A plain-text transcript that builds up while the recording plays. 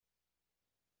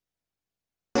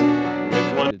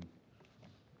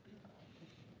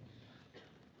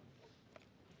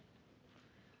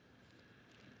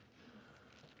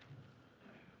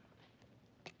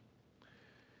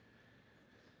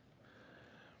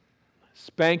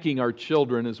Spanking our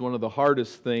children is one of the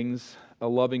hardest things a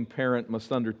loving parent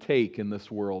must undertake in this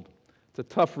world. It's a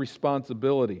tough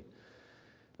responsibility.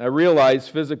 I realize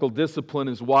physical discipline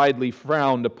is widely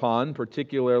frowned upon,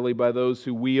 particularly by those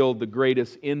who wield the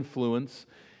greatest influence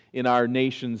in our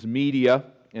nation's media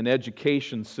and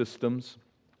education systems.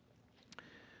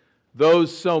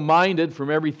 Those so minded, from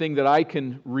everything that I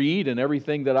can read and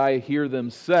everything that I hear them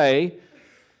say,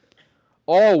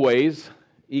 always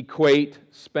equate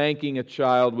spanking a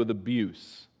child with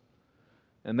abuse.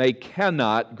 And they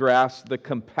cannot grasp the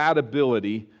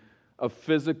compatibility of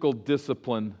physical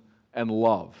discipline and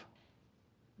love.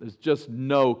 There's just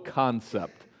no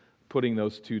concept putting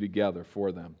those two together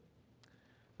for them.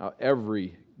 Now,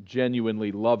 every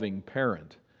genuinely loving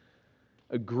parent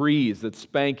agrees that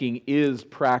spanking is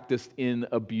practiced in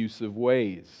abusive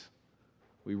ways.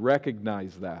 We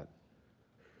recognize that.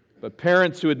 But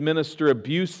parents who administer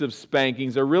abusive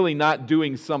spankings are really not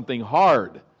doing something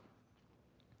hard.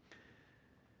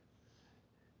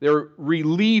 They're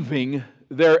relieving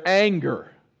their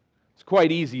anger. It's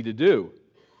quite easy to do.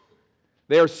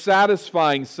 They are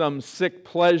satisfying some sick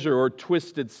pleasure or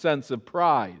twisted sense of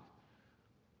pride.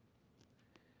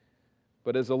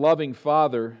 But as a loving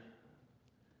father,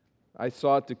 I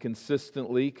sought to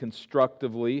consistently,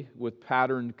 constructively, with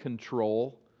patterned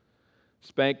control,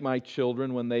 spank my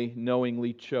children when they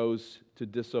knowingly chose to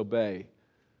disobey.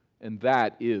 And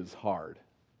that is hard.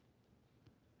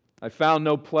 I found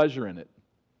no pleasure in it.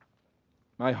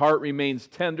 My heart remains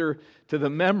tender to the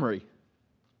memory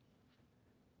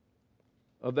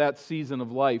of that season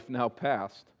of life now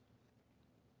past.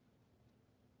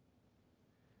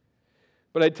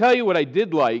 But I tell you what I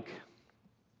did like,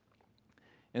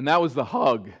 and that was the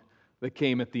hug that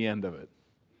came at the end of it.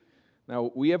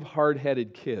 Now, we have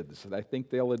hard-headed kids, and I think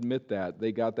they'll admit that.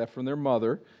 They got that from their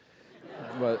mother.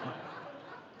 But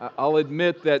I'll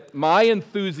admit that my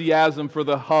enthusiasm for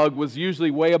the hug was usually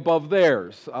way above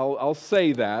theirs. I'll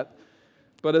say that.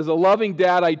 But as a loving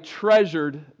dad, I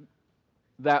treasured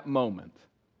that moment.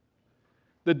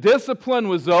 The discipline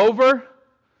was over.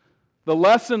 The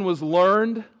lesson was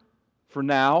learned for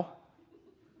now.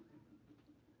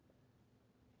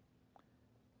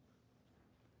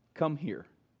 Come here.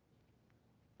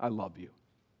 I love you.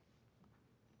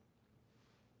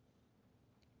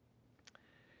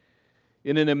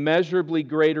 In an immeasurably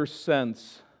greater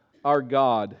sense, our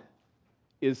God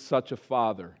is such a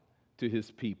father to His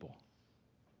people.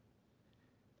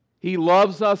 He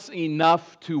loves us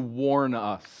enough to warn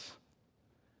us.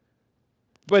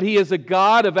 But He is a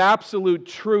God of absolute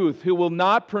truth who will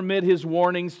not permit His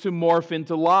warnings to morph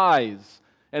into lies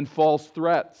and false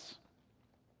threats.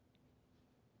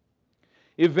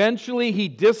 Eventually, He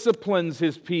disciplines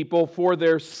His people for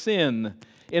their sin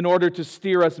in order to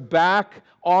steer us back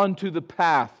onto the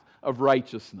path of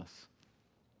righteousness.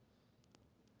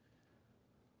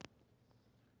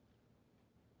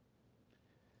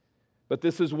 But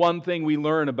this is one thing we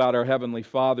learn about our Heavenly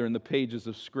Father in the pages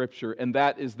of Scripture, and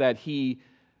that is that He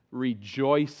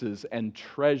rejoices and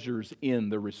treasures in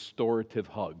the restorative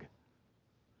hug.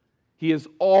 He is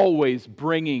always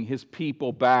bringing His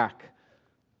people back.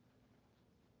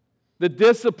 The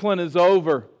discipline is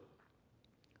over.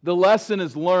 The lesson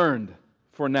is learned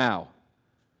for now.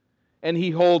 And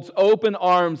He holds open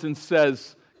arms and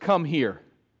says, "Come here.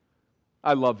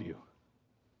 I love you."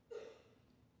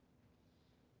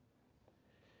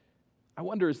 I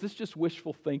wonder, is this just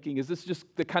wishful thinking? Is this just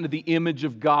the kind of the image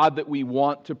of God that we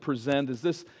want to present? Is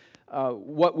this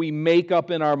what we make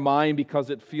up in our mind because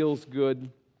it feels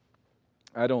good?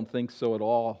 I don't think so at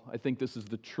all. I think this is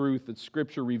the truth that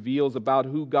Scripture reveals about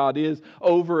who God is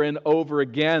over and over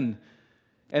again.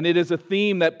 And it is a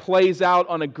theme that plays out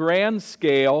on a grand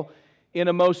scale in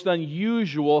a most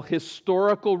unusual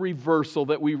historical reversal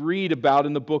that we read about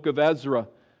in the book of Ezra.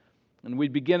 And we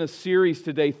begin a series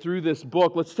today through this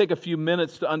book. Let's take a few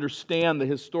minutes to understand the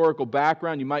historical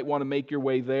background. You might want to make your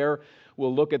way there.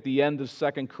 We'll look at the end of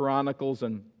 2 Chronicles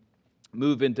and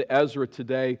move into Ezra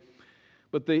today.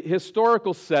 But the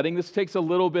historical setting, this takes a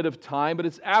little bit of time, but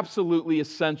it's absolutely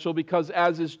essential because,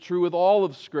 as is true with all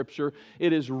of Scripture,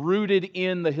 it is rooted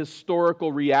in the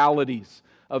historical realities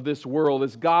of this world.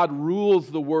 As God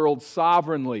rules the world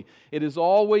sovereignly, it is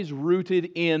always rooted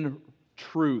in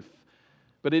truth.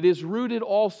 But it is rooted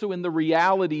also in the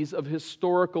realities of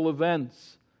historical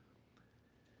events.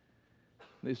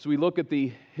 As we look at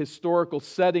the historical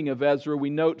setting of Ezra, we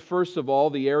note, first of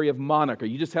all, the area of monarchy.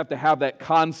 You just have to have that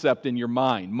concept in your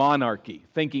mind, monarchy,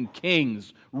 thinking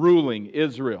kings ruling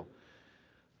Israel.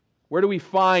 Where do we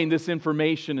find this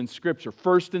information in Scripture?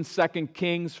 1st and 2nd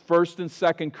Kings, 1st and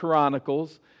 2nd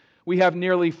Chronicles. We have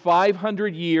nearly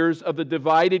 500 years of the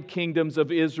divided kingdoms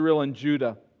of Israel and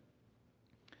Judah.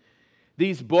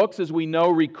 These books, as we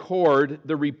know, record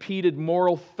the repeated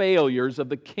moral failures of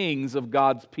the kings of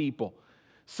God's people.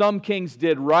 Some kings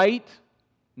did right,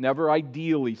 never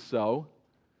ideally so.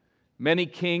 Many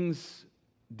kings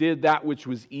did that which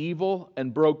was evil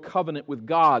and broke covenant with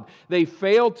God. They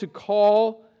failed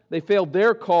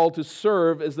their call to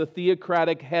serve as the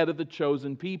theocratic head of the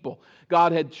chosen people.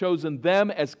 God had chosen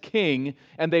them as king,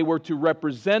 and they were to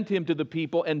represent Him to the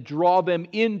people and draw them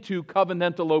into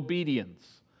covenantal obedience.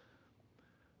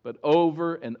 But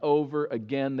over and over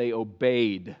again, they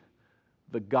obeyed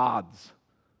the gods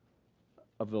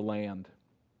of the land,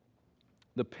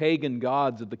 the pagan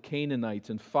gods of the Canaanites,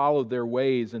 and followed their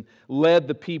ways and led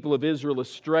the people of Israel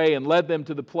astray and led them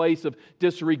to the place of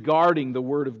disregarding the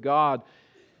Word of God.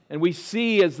 And we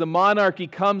see as the monarchy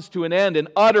comes to an end, an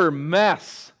utter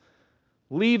mess,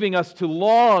 leaving us to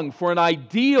long for an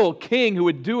ideal king who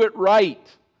would do it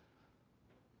right.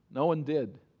 No one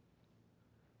did.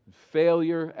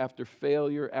 Failure after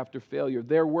failure after failure.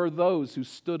 There were those who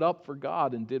stood up for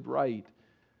God and did right.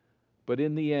 But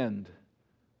in the end,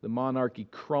 the monarchy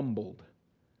crumbled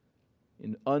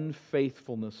in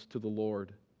unfaithfulness to the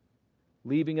Lord,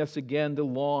 leaving us again to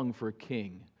long for a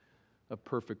king of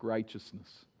perfect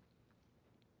righteousness.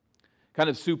 Kind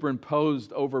of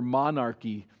superimposed over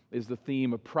monarchy is the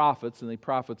theme of prophets, and the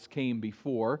prophets came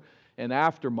before and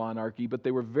after monarchy, but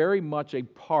they were very much a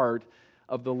part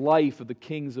of the life of the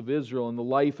kings of Israel and the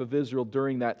life of Israel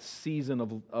during that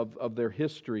season of their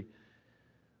history.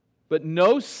 But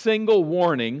no single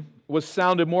warning was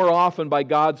sounded more often by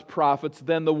God's prophets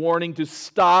than the warning to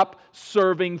stop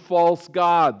serving false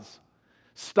gods.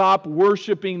 Stop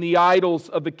worshiping the idols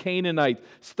of the Canaanites.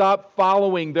 Stop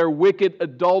following their wicked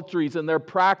adulteries and their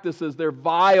practices, their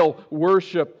vile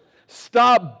worship.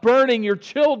 Stop burning your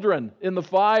children in the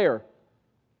fire.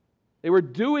 They were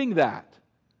doing that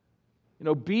in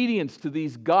obedience to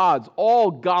these gods. All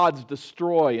gods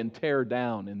destroy and tear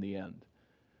down in the end.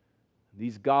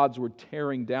 These gods were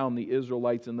tearing down the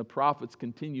Israelites, and the prophets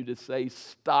continue to say,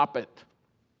 "Stop it,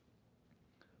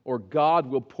 or God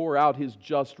will pour out His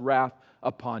just wrath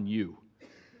upon you."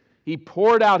 He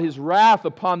poured out His wrath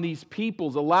upon these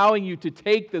peoples, allowing you to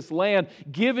take this land,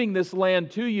 giving this land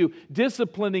to you,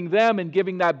 disciplining them and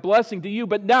giving that blessing to you,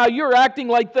 but now you're acting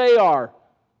like they are.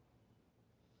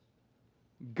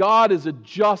 God is a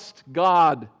just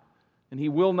God, and He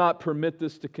will not permit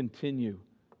this to continue.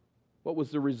 What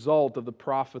was the result of the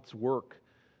prophet's work?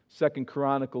 2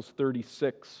 Chronicles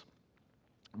 36,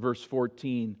 verse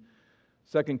 14.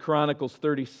 2 Chronicles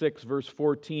 36, verse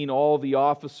 14, all the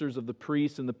officers of the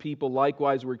priests and the people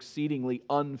likewise were exceedingly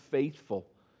unfaithful,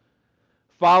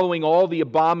 following all the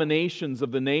abominations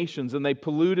of the nations, and they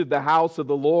polluted the house of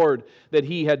the Lord that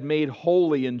He had made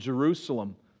holy in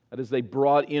Jerusalem. That is, they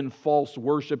brought in false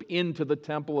worship into the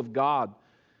temple of God.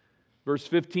 Verse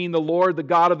 15, the Lord, the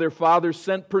God of their fathers,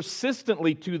 sent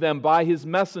persistently to them by His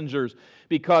messengers,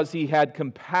 because He had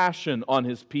compassion on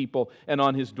His people and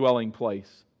on His dwelling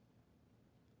place.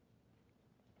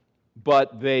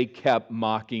 But they kept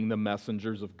mocking the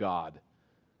messengers of God,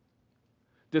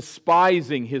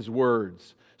 despising His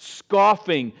words,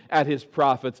 scoffing at His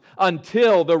prophets,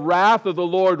 until the wrath of the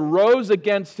Lord rose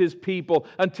against His people,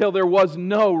 until there was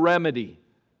no remedy.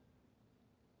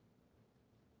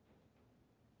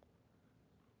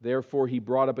 Therefore He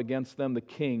brought up against them the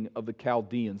king of the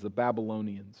Chaldeans, the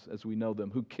Babylonians, as we know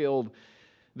them, who killed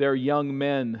their young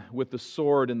men with the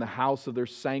sword in the house of their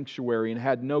sanctuary, and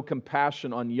had no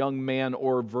compassion on young man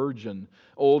or virgin,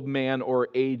 old man or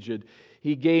aged.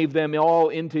 He gave them all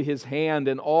into His hand,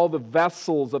 and all the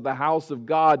vessels of the house of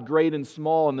God, great and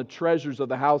small, and the treasures of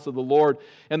the house of the Lord,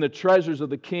 and the treasures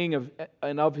of the king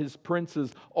and of his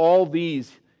princes, all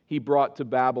these He brought to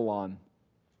Babylon.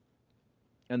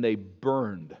 And they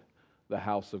burned the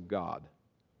house of God.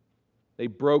 They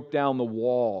broke down the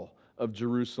wall of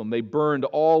Jerusalem. They burned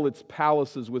all its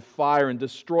palaces with fire and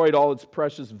destroyed all its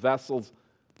precious vessels.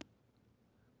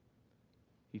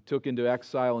 He took into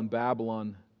exile in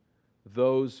Babylon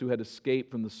those who had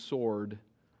escaped from the sword,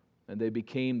 and they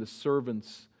became the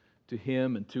servants to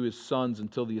him and to his sons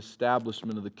until the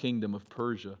establishment of the kingdom of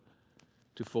Persia,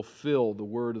 to fulfill the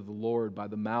word of the Lord by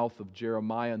the mouth of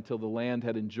Jeremiah, until the land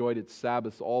had enjoyed its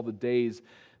Sabbaths all the days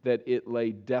that it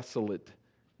lay desolate.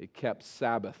 It kept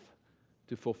Sabbath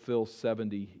to fulfill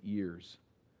 70 years.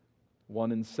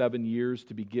 1 in 7 years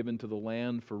to be given to the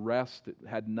land for rest. It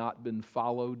had not been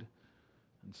followed,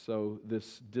 and so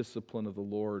this discipline of the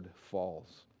Lord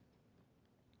falls.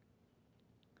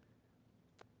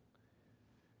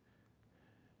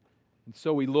 And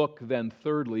so we look then,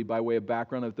 thirdly, by way of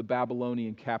background, at the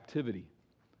Babylonian captivity.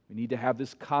 We need to have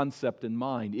this concept in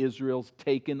mind. Israel's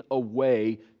taken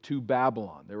away to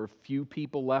Babylon. There were few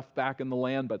people left back in the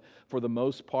land, but for the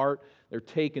most part, they're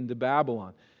taken to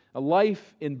Babylon. A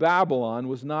life in Babylon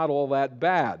was not all that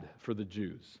bad for the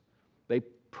Jews. They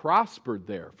prospered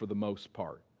there for the most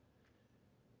part.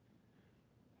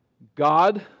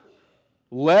 God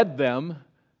led them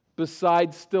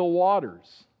beside still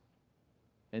waters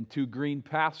and to green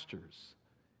pastures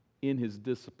in His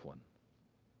discipline.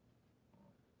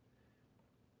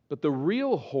 But the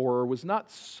real horror was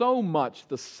not so much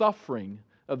the suffering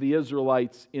of the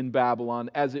Israelites in Babylon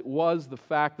as it was the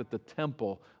fact that the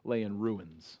temple lay in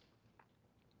ruins.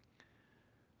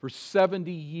 For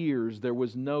 70 years, there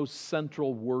was no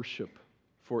central worship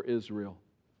for Israel.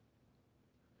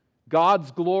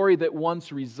 God's glory that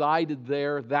once resided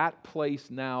there, that place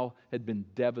now had been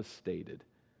devastated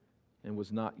and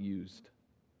was not used.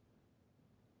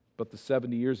 But the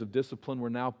 70 years of discipline were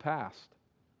now past.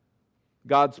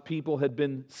 God's people had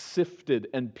been sifted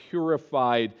and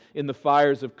purified in the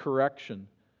fires of correction.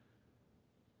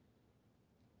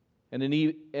 And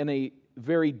a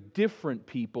very different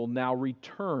people now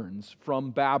returns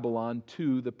from Babylon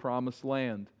to the promised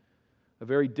land. A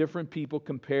very different people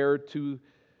compared to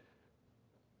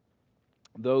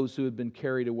those who had been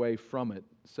carried away from it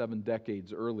 7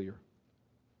 decades earlier.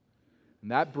 And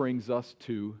that brings us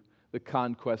to the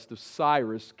conquest of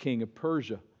Cyrus, king of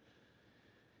Persia.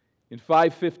 In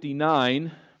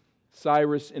 559,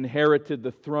 Cyrus inherited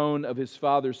the throne of his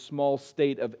father's small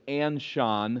state of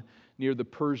Anshan near the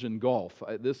Persian Gulf.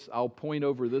 I'll point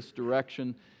over this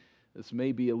direction. This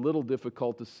may be a little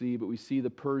difficult to see, but we see the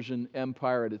Persian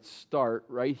Empire at its start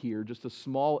right here, just a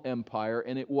small empire,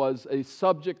 and it was a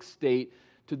subject state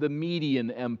to the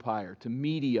Median Empire, to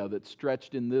Media, that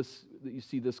stretched in this, you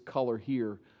see this color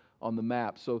here on the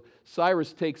map. So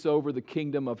Cyrus takes over the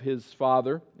kingdom of his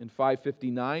father in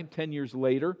 559. 10 years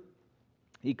later,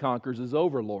 he conquers his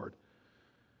overlord.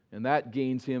 And that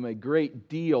gains him a great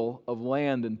deal of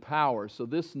land and power. So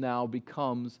this now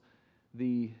becomes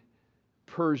the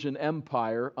Persian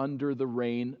Empire under the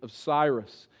reign of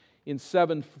Cyrus. In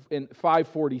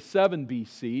 547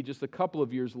 BC, just a couple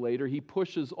of years later, he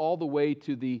pushes all the way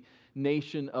to the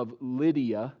nation of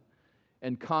Lydia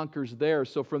and conquers there.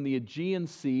 So from the Aegean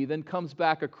Sea, then comes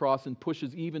back across and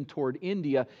pushes even toward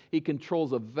India. He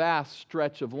controls a vast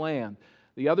stretch of land.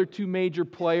 The other two major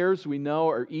players we know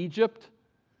are Egypt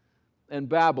and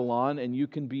Babylon, and you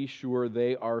can be sure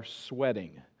they are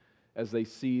sweating as they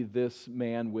see this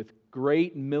man with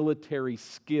great military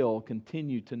skill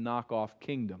continue to knock off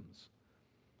kingdoms.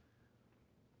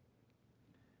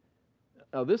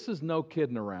 Now, this is no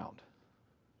kidding around.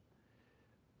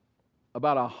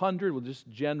 About 100, we'll just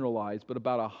generalize, but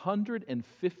about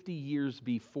 150 years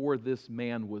before this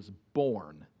man was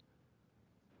born,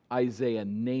 Isaiah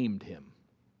named him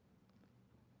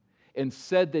and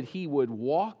said that he would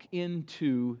walk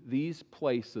into these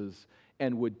places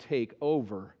and would take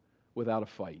over without a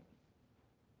fight.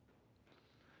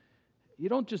 You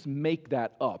don't just make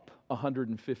that up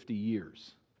 150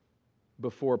 years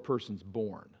before a person's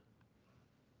born.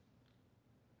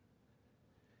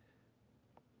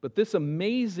 But this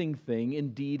amazing thing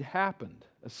indeed happened.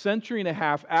 A century and a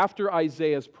half after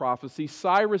Isaiah's prophecy,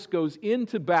 Cyrus goes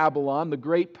into Babylon, the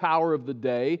great power of the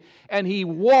day, and he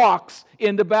walks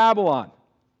into Babylon.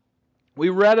 We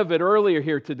read of it earlier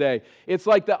here today. It's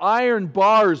like the iron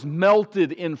bars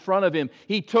melted in front of him.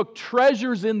 He took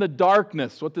treasures in the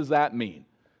darkness. What does that mean?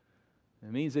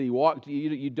 It means that he walked,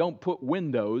 you don't put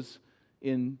windows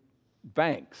in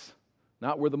banks,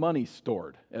 not where the money's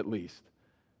stored, at least.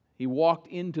 He walked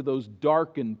into those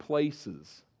darkened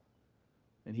places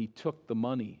and he took the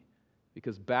money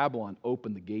because Babylon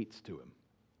opened the gates to him.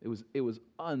 It was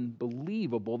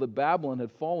unbelievable that Babylon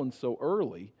had fallen so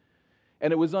early,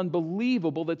 and it was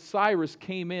unbelievable that Cyrus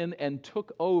came in and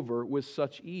took over with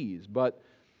such ease. But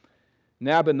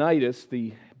Nabonidus,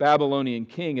 the Babylonian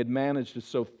king, had managed to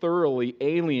so thoroughly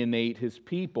alienate his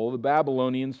people, the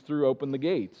Babylonians threw open the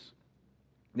gates.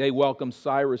 They welcomed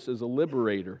Cyrus as a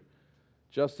liberator,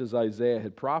 just as Isaiah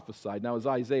had prophesied. Now, as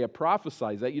Isaiah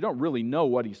prophesies that, you don't really know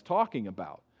what he's talking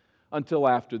about until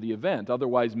after the event.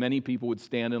 Otherwise, many people would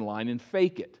stand in line and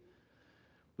fake it.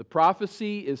 The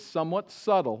prophecy is somewhat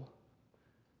subtle.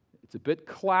 It's a bit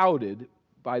clouded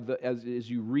by as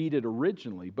you read it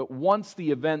originally. But once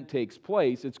the event takes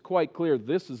place, it's quite clear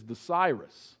this is the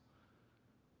Cyrus.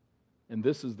 And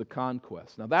this is the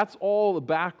conquest. Now, that's all the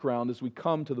background as we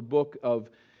come to the book of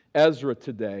Ezra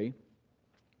today.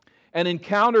 And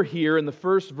encounter here in the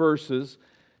first verses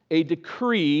a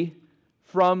decree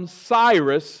from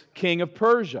Cyrus, king of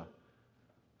Persia.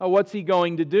 Now, what's he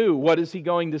going to do? What is he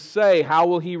going to say? How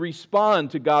will he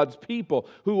respond to God's people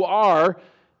who are,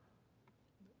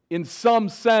 in some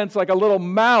sense, like a little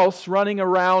mouse running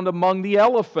around among the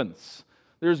elephants?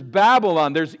 There's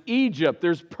Babylon, there's Egypt,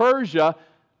 there's Persia,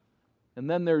 and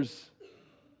then there's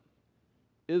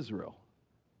Israel,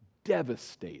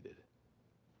 devastated.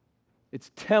 Its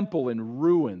temple in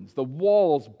ruins, the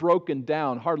walls broken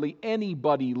down, hardly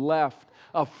anybody left,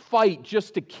 a fight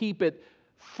just to keep it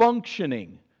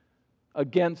functioning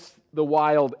against the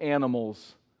wild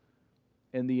animals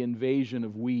and the invasion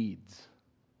of weeds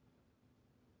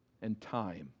and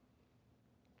time.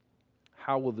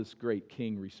 How will this great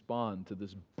king respond to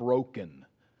this broken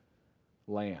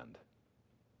land?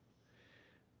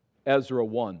 Ezra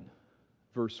 1,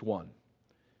 verse 1.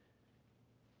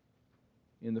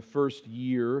 In the first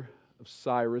year of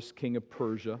Cyrus, king of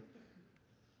Persia,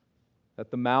 that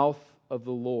the mouth of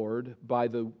the Lord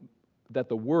that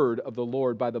the word of the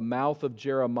Lord by the mouth of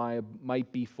Jeremiah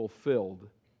might be fulfilled,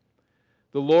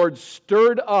 the Lord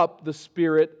stirred up the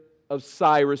spirit of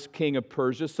Cyrus, king of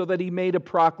Persia, so that he made a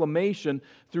proclamation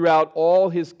throughout all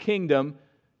his kingdom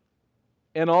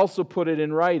and also put it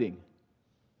in writing.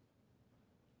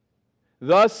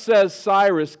 Thus says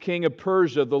Cyrus, king of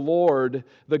Persia, the Lord,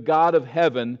 the God of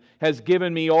heaven, has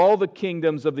given me all the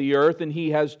kingdoms of the earth, and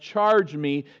he has charged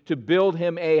me to build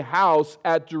him a house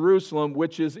at Jerusalem,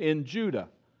 which is in Judah.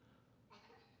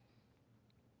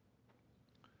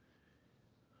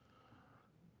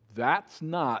 That's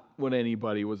not what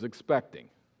anybody was expecting.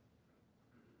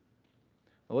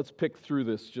 Now let's pick through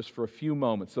this just for a few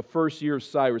moments. The first year of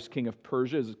Cyrus, king of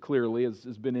Persia, is clearly, as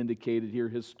has been indicated here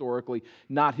historically,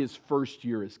 not his first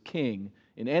year as king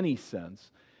in any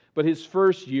sense, but his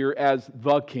first year as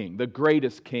the king, the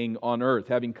greatest king on earth,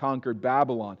 having conquered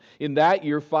Babylon. In that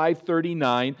year,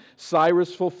 539,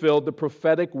 Cyrus fulfilled the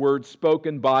prophetic word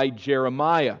spoken by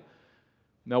Jeremiah.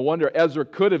 No wonder Ezra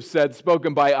could have said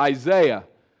spoken by Isaiah,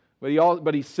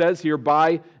 but he says here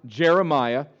by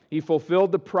Jeremiah. He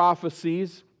fulfilled the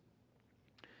prophecies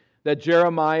that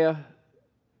Jeremiah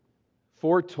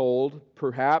foretold,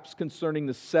 perhaps concerning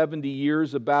the 70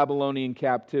 years of Babylonian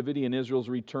captivity and Israel's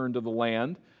return to the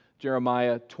land.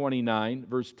 Jeremiah 29,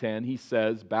 verse 10, he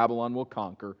says, Babylon will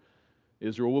conquer.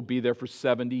 Israel will be there for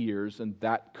 70 years, and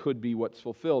that could be what's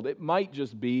fulfilled. It might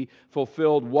just be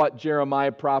fulfilled what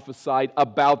Jeremiah prophesied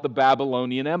about the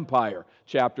Babylonian Empire,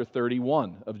 chapter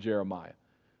 31 of Jeremiah.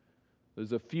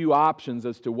 There's a few options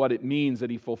as to what it means that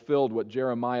he fulfilled what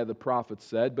Jeremiah the prophet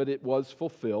said, but it was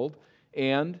fulfilled.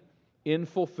 And in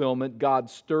fulfillment, God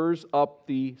stirs up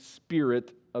the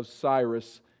spirit of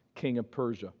Cyrus, king of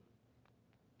Persia.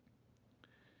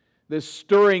 This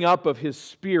stirring up of his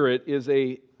spirit is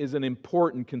an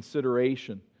important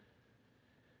consideration.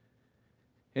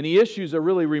 And he issues a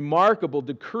really remarkable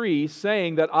decree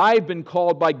saying that I've been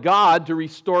called by God to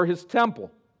restore his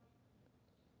temple.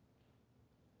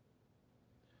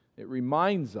 It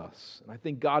reminds us, and I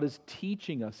think God is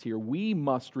teaching us here, we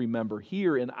must remember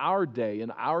here in our day,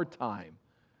 in our time,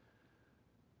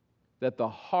 that the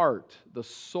heart, the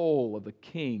soul of the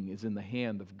king is in the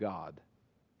hand of God.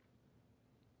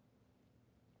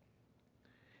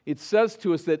 It says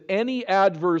to us that any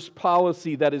adverse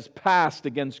policy that is passed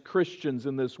against Christians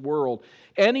in this world,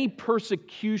 any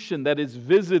persecution that is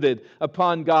visited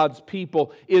upon God's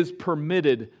people is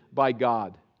permitted by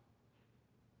God.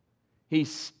 He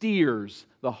steers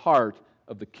the heart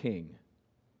of the king.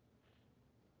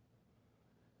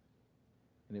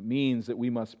 And it means that we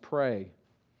must pray.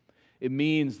 It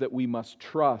means that we must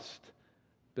trust.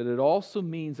 But it also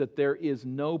means that there is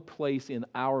no place in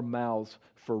our mouths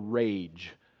for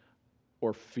rage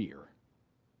or fear.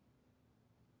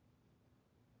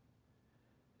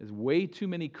 There's way too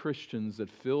many Christians that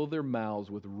fill their mouths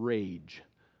with rage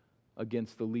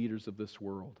against the leaders of this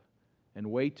world. And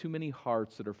way too many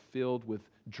hearts that are filled with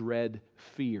dread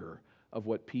fear of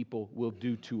what people will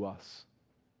do to us.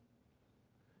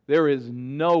 There is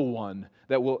no one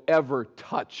that will ever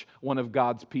touch one of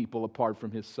God's people apart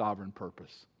from his sovereign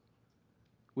purpose.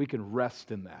 We can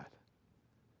rest in that.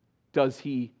 Does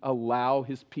he allow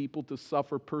his people to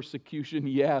suffer persecution?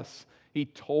 Yes. He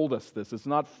told us this. It's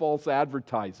not false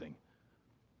advertising.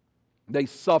 They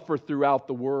suffer throughout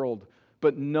the world,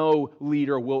 but no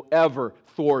leader will ever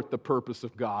thwart the purpose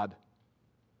of God.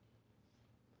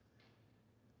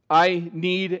 I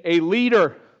need a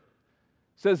leader,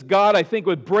 says God, I think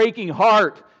with breaking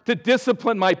heart, to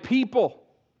discipline my people.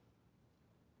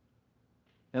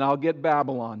 And I'll get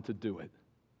Babylon to do it.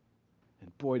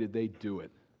 And boy, did they do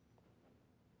it.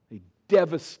 They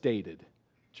devastated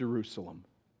Jerusalem.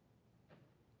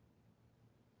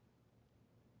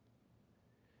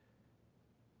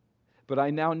 But I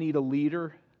now need a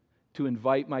leader to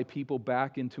invite my people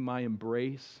back into my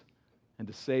embrace and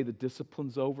to say the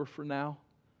discipline's over for now.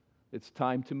 It's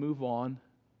time to move on.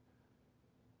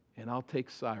 And I'll take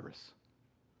Cyrus.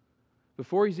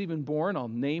 Before he's even born, I'll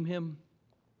name him,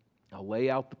 I'll lay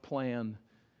out the plan,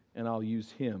 and I'll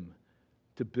use him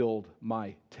to build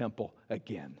my temple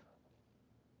again.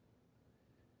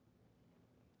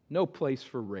 No place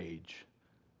for rage,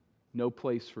 no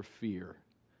place for fear,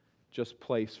 just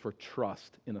place for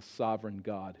trust in a sovereign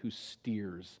God who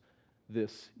steers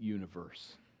this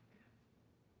universe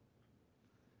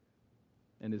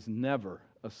and is never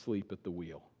asleep at the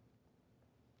wheel.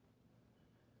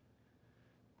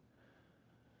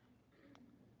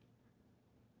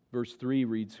 Verse 3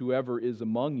 reads, "Whoever is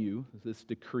among you," this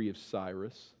decree of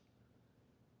Cyrus,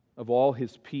 "of all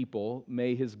his people,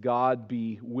 may his God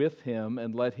be with him,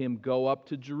 and let him go up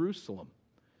to Jerusalem,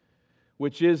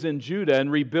 which is in Judah,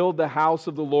 and rebuild the house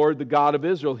of the Lord, the God of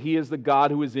Israel. He is the God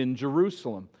who is in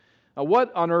Jerusalem." Now,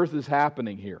 what on earth is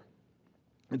happening here?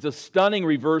 It's a stunning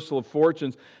reversal of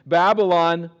fortunes.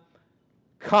 Babylon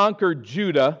conquered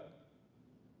Judah,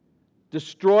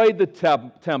 destroyed the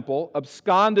temple,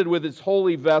 absconded with its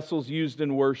holy vessels used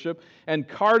in worship, and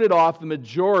carted off the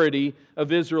majority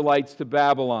of Israelites to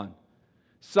Babylon.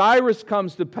 Cyrus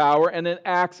comes to power and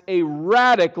enacts a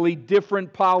radically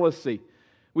different policy.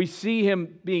 We see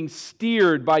him being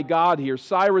steered by God here.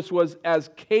 Cyrus was as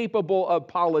capable a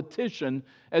politician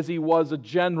as he was a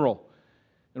general.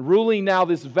 And ruling now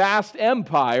this vast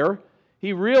empire,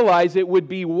 he realized it would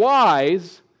be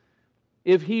wise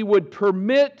if he would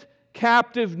permit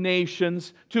captive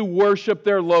nations to worship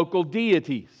their local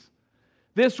deities.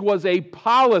 This was a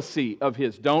policy of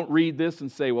his. Don't read this and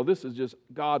say, well, this is just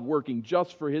God working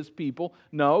just for his people.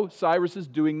 No, Cyrus is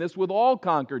doing this with all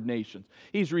conquered nations.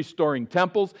 He's restoring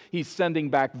temples. He's sending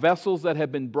back vessels that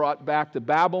have been brought back to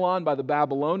Babylon by the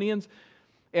Babylonians.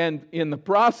 And in the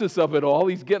process of it all,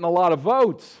 he's getting a lot of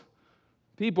votes.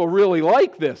 People really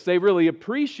like this. They really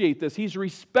appreciate this. He's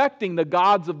respecting the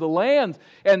gods of the lands.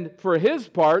 And for his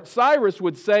part, Cyrus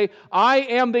would say, I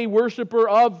am the worshiper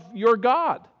of your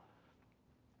God.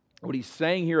 What he's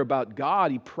saying here about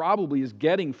God, he probably is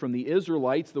getting from the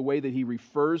Israelites, the way that he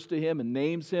refers to him and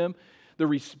names him, the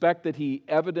respect that he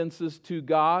evidences to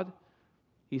God.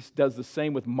 He does the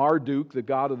same with Marduk, the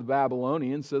god of the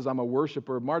Babylonians, says, I'm a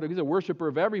worshiper of Marduk. He's a worshiper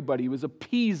of everybody. He was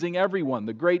appeasing everyone.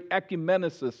 The great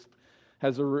ecumenicist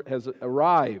has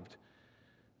arrived.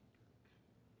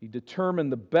 He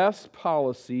determined the best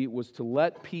policy was to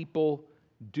let people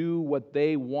do what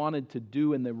they wanted to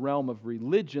do in the realm of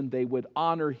religion. They would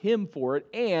honor him for it,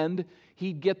 and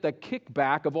he'd get the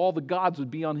kickback of all the gods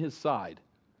would be on his side.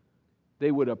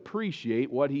 They would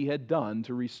appreciate what he had done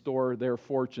to restore their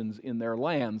fortunes in their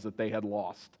lands that they had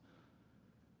lost.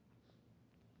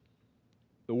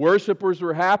 The worshipers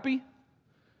were happy.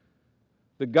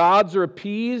 The gods are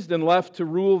appeased and left to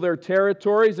rule their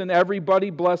territories, and everybody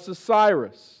blesses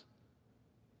Cyrus.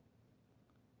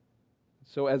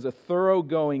 So as a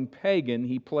thoroughgoing pagan,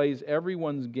 he plays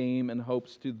everyone's game and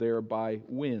hopes to thereby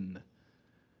win.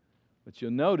 But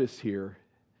you'll notice here,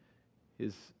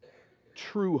 his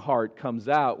true heart comes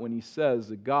out when he says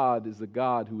that God is the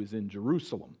God who is in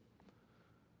Jerusalem.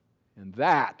 And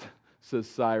that, says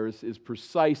Cyrus, is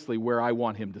precisely where I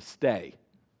want him to stay.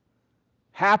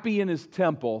 Happy in his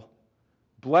temple,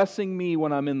 blessing me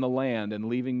when I'm in the land and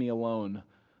leaving me alone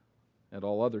at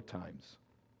all other times.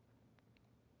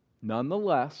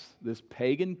 Nonetheless, this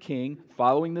pagan king,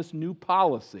 following this new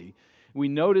policy, we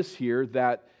notice here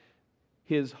that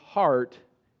his heart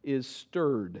is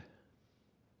stirred.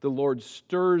 The Lord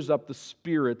stirs up the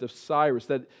spirit of Cyrus.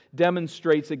 That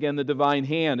demonstrates again the divine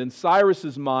hand. In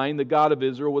Cyrus's mind, the God of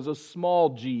Israel was a small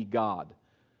g God.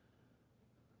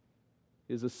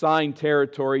 His assigned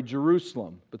territory,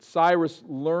 Jerusalem. But Cyrus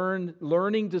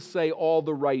learning to say all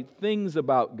the right things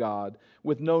about God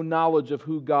with no knowledge of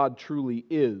who God truly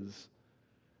is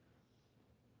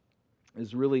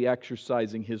really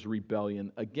exercising his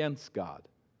rebellion against God.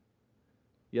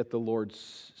 Yet the Lord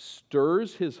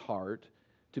stirs his heart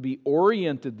to be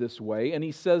oriented this way, and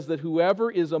he says that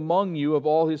whoever is among you of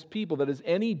all his people, that is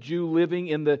any Jew living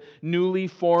in the newly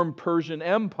formed Persian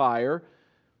Empire,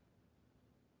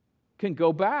 can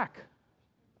go back.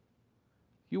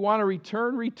 You want to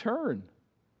return? Return.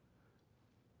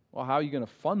 Well, how are you going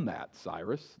to fund that,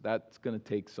 Cyrus? That's going to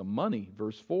take some money.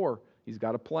 Verse 4, he's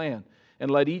got a plan. And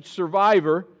let each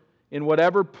survivor, in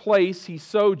whatever place he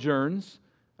sojourns,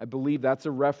 I believe that's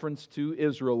a reference to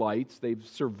Israelites. They've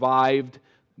survived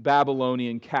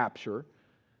Babylonian capture.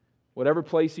 whatever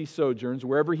place he sojourns,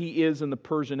 wherever he is in the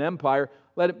Persian Empire,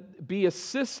 let it be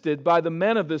assisted by the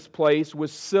men of this place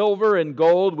with silver and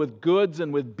gold, with goods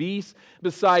and with beasts,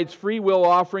 besides free will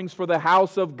offerings for the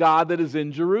house of God that is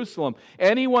in Jerusalem.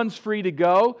 Anyone's free to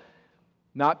go,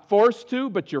 not forced to,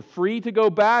 but you're free to go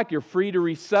back. You're free to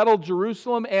resettle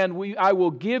Jerusalem, and I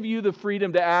will give you the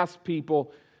freedom to ask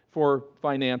people for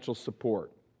financial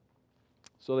support.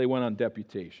 So they went on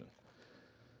deputation,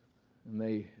 and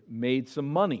they made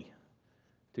some money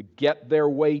to get their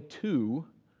way to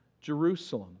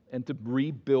Jerusalem and to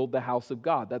rebuild the house of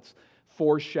God. That's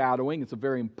foreshadowing. It's a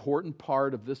very important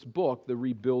part of this book, the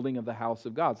rebuilding of the house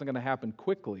of God. It's not going to happen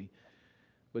quickly,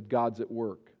 but God's at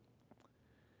work.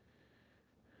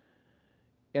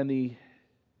 And the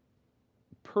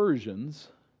Persians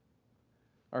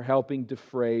are helping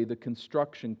defray the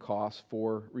construction costs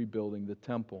for rebuilding the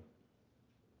temple.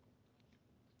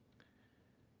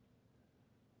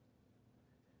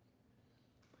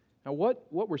 Now, what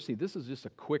we're seeing, this is just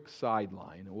a quick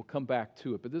sideline, and we'll come back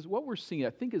to it, but this, what we're seeing, I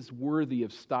think, is worthy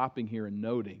of stopping here and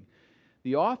noting.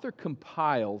 The author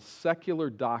compiles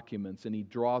secular documents, and he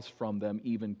draws from them,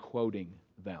 even quoting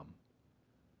them.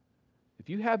 If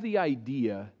you have the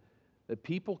idea that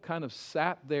people kind of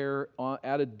sat there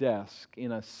at a desk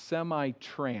in a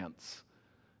semi-trance,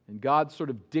 and God sort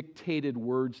of dictated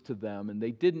words to them, and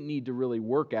they didn't need to really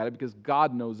work at it because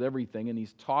God knows everything, and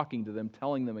He's talking to them,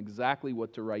 telling them exactly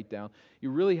what to write down.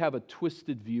 You really have a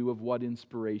twisted view of what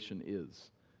inspiration is,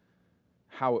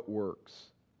 how it works.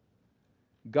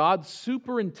 God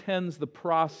superintends the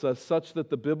process such that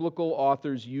the biblical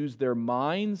authors use their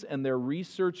minds and their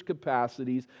research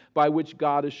capacities by which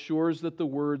God assures that the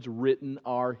words written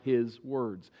are His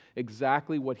words,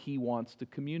 exactly what He wants to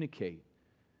communicate.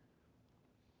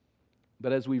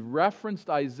 But as we've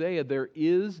referenced Isaiah, there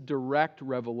is direct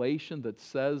revelation that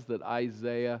says that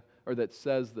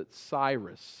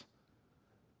Cyrus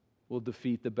will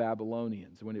defeat the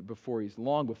Babylonians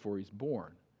long before he's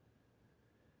born.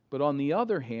 But on the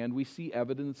other hand, we see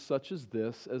evidence such as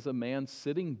this, as a man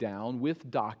sitting down with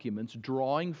documents,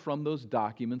 drawing from those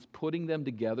documents, putting them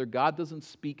together. God doesn't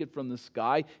speak it from the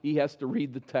sky. He has to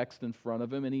read the text in front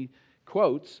of him, and he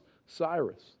quotes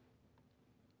Cyrus.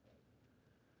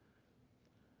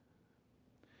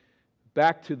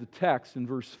 Back to the text in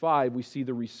verse 5, we see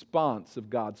the response of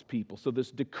God's people. So this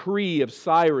decree of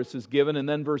Cyrus is given, and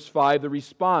then verse 5, the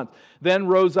response. Then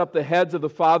rose up the heads of the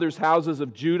fathers' houses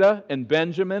of Judah and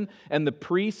Benjamin, and the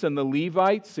priests and the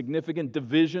Levites, significant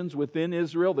divisions within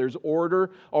Israel. There's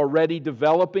order already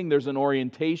developing. There's an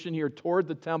orientation here toward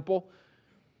the temple.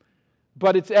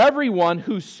 But it's everyone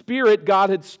whose spirit God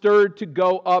had stirred to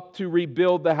go up to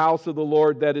rebuild the house of the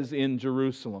Lord that is in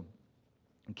Jerusalem.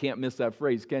 You can't miss that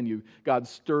phrase, can you? God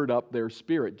stirred up their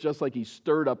spirit, just like He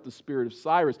stirred up the spirit of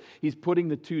Cyrus. He's putting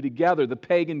the two together, the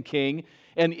pagan king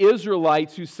and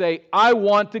Israelites who say, I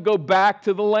want to go back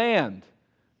to the land.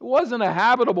 It wasn't a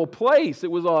habitable place.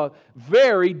 It was a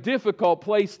very difficult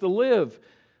place to live.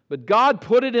 But God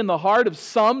put it in the heart of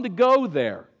some to go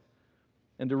there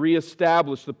and to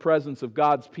reestablish the presence of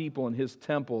God's people in His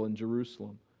temple in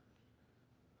Jerusalem.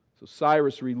 So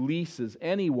Cyrus releases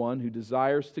anyone who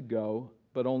desires to go,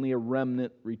 but only a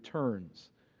remnant returns.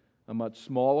 A much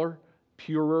smaller,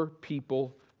 purer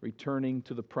people returning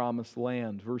to the promised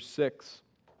land. Verse 6,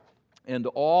 and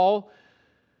all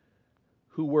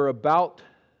who were about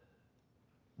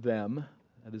them,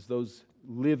 that is those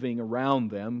living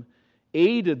around them,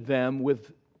 aided them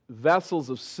with vessels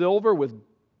of silver, with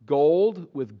gold,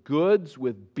 with goods,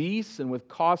 with beasts, and with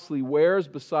costly wares,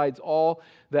 besides all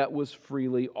that was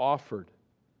freely offered.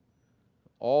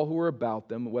 All who were about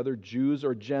them, whether Jews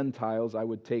or Gentiles, I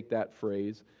would take that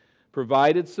phrase,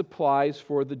 provided supplies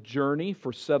for the journey,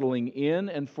 for settling in,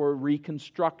 and for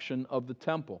reconstruction of the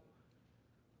temple.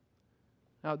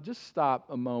 Now, just stop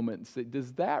a moment and say,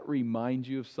 does that remind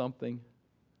you of something?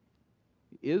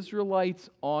 Israelites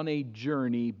on a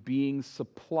journey being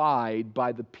supplied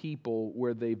by the people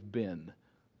where they've been.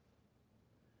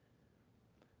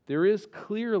 There is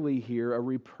clearly here a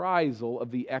reprisal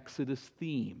of the Exodus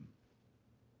theme.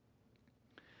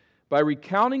 By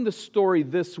recounting the story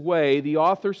this way, the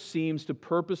author seems to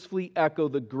purposefully echo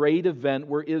the great event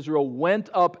where Israel went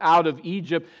up out of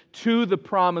Egypt to the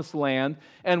promised land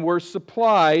and were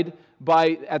supplied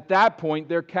by, at that point,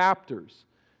 their captors.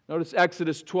 Notice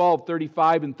Exodus 12,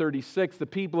 35 and 36. The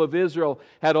people of Israel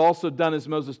had also done as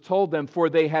Moses told them, for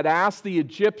they had asked the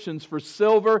Egyptians for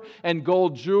silver and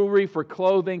gold jewelry for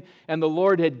clothing, and the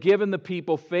Lord had given the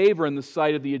people favor in the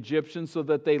sight of the Egyptians so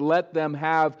that they let them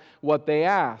have what they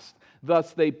asked.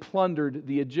 Thus they plundered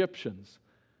the Egyptians.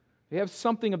 They have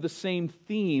something of the same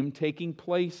theme taking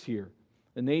place here.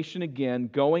 the nation again,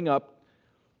 going up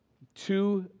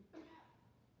to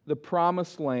the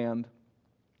promised land,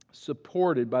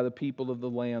 supported by the people of the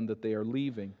land that they are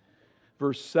leaving.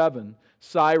 Verse 7,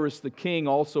 Cyrus the king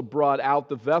also brought out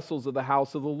the vessels of the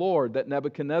house of the Lord that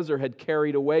Nebuchadnezzar had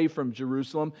carried away from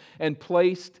Jerusalem and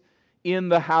placed in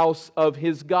the house of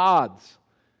his gods.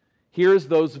 Here's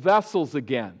those vessels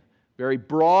again. Very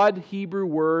broad Hebrew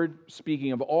word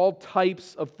speaking of all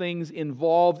types of things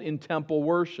involved in temple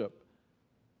worship.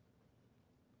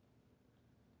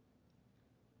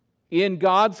 In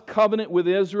God's covenant with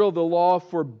Israel, the law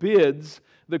forbids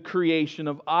the creation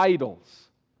of idols.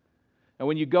 And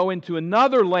when you go into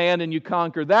another land and you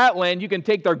conquer that land, you can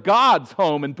take their gods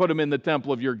home and put them in the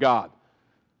temple of your God.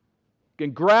 You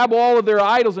can grab all of their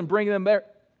idols and bring them there.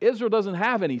 Israel doesn't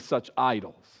have any such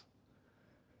idols.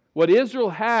 What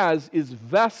Israel has is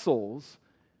vessels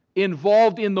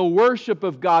involved in the worship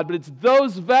of God, but it's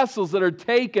those vessels that are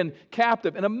taken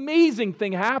captive. An amazing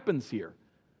thing happens here.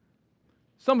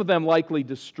 Some of them likely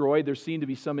destroyed. There seem to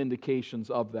be some indications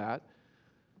of that.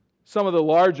 Some of the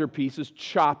larger pieces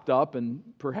chopped up and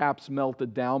perhaps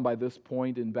melted down by this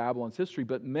point in Babylon's history,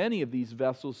 but many of these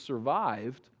vessels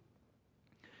survived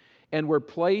and were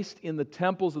placed in the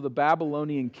temples of the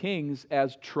Babylonian kings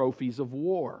as trophies of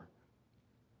war.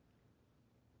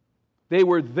 They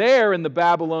were there in the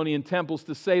Babylonian temples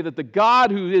to say that the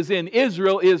God who is in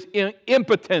Israel is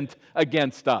impotent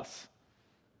against us.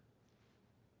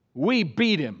 We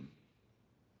beat him.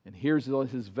 And here's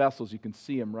his vessels. You can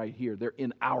see them right here. They're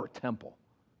in our temple.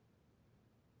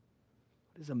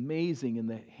 It is amazing in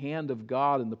the hand of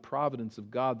God and the providence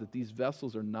of God that these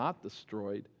vessels are not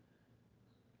destroyed,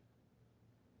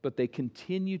 but they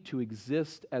continue to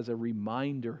exist as a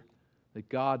reminder that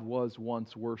God was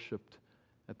once worshipped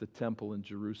at the temple in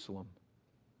Jerusalem,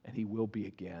 and He will be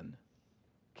again.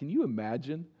 Can you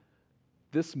imagine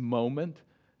this moment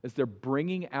as they're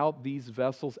bringing out these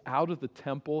vessels out of the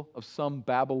temple of some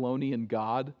Babylonian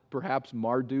god, perhaps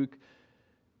Marduk,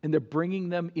 and they're bringing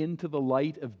them into the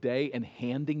light of day and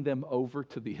handing them over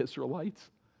to the Israelites?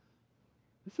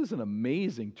 This is an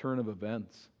amazing turn of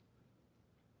events.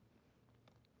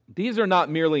 These are not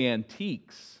merely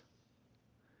antiques.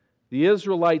 The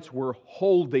Israelites were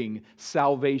holding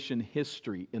salvation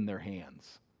history in their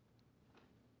hands.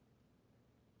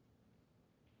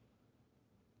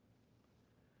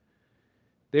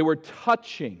 They were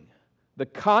touching the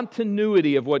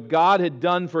continuity of what God had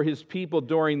done for His people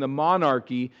during the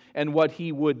monarchy and what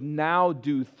He would now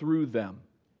do through them.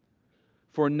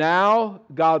 For now,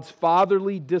 God's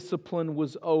fatherly discipline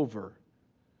was over.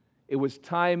 It was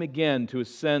time again to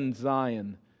ascend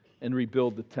Zion and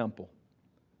rebuild the temple.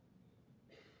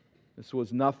 This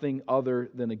was nothing other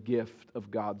than a gift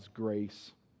of God's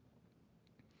grace.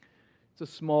 It's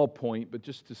a small point, but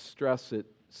just to stress it,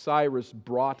 Cyrus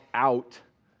brought out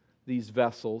these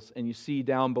vessels, and you see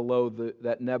down below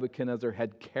that Nebuchadnezzar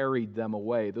had carried them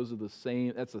away. Those are the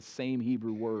same, that's the same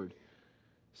Hebrew word.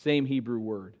 Same Hebrew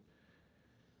word.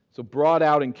 So brought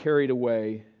out and carried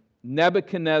away.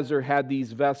 Nebuchadnezzar had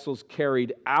these vessels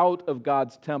carried out of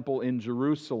God's temple in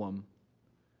Jerusalem.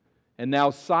 And now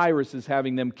Cyrus is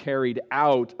having them carried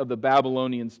out of the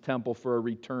Babylonians' temple for a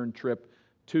return trip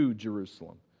to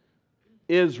Jerusalem.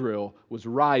 Israel was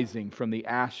rising from the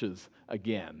ashes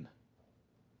again.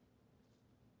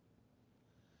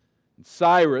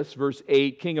 Cyrus, verse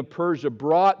 8, king of Persia,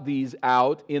 brought these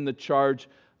out in the charge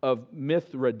of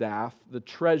Mithredath, the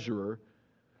treasurer,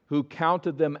 who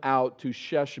counted them out to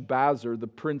Sheshbazzar, the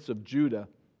prince of Judah.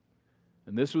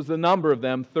 And this was the number of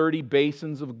them: 30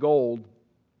 basins of gold,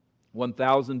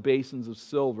 1,000 basins of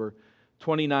silver,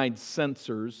 29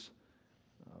 censers,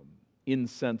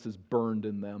 incense is burned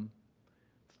in them,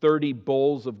 30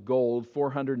 bowls of gold,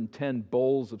 410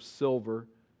 bowls of silver,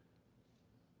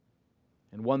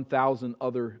 and 1,000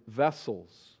 other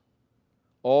vessels.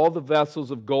 All the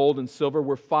vessels of gold and silver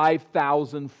were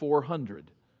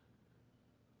 5,400.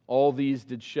 All these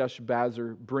did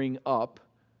Sheshbazzar bring up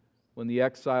when the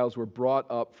exiles were brought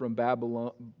up from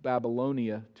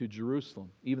Babylonia to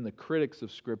Jerusalem. Even the critics of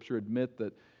Scripture admit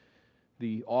that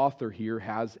the author here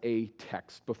has a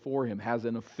text before him, has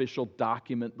an official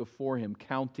document before him,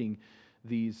 counting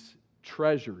these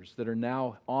treasures that are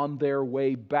now on their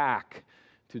way back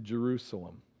to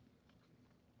Jerusalem.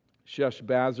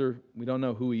 Sheshbazzar, we don't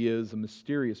know who he is, a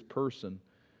mysterious person,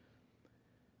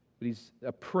 but he's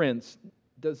a prince.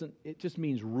 It just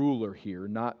means ruler here,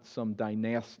 not some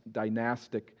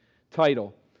dynastic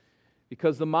title,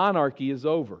 because the monarchy is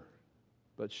over.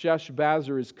 But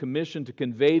Sheshbazzar is commissioned to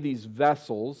convey these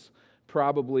vessels,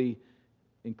 probably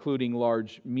including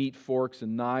large meat forks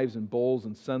and knives and bowls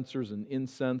and censers and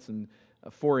incense and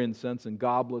for incense and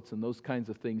goblets and those kinds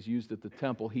of things used at the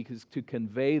temple. He is to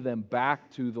convey them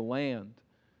back to the land.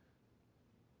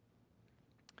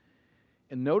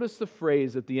 And notice the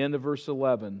phrase at the end of verse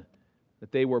 11,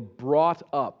 that they were brought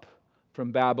up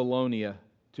from Babylonia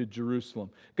to Jerusalem.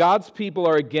 God's people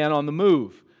are again on the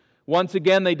move. Once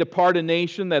again, they depart a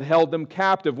nation that held them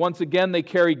captive. Once again, they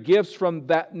carry gifts from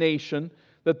that nation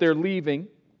that they're leaving.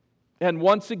 And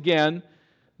once again,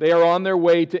 they are on their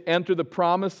way to enter the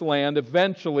promised land,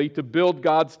 eventually to build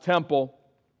God's temple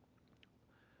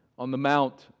on the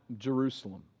Mount of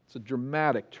Jerusalem. It's a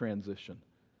dramatic transition.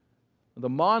 The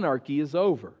monarchy is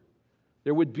over.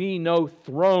 There would be no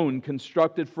throne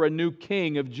constructed for a new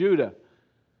king of Judah.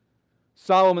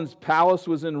 Solomon's palace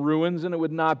was in ruins and it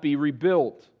would not be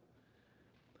rebuilt.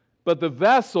 But the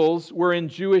vessels were in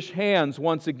Jewish hands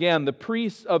once again. The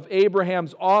priests of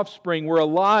Abraham's offspring were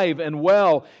alive and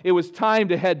well. It was time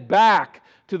to head back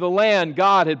to the land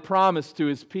God had promised to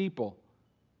His people.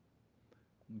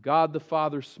 God the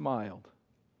Father smiled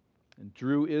and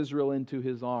drew Israel into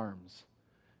His arms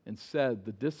and said,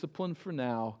 "The discipline for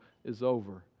now is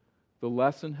over. The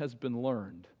lesson has been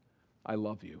learned. I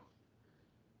love you.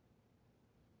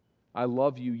 I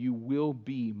love you. You will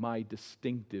be my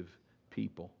distinctive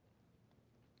people."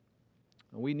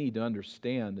 We need to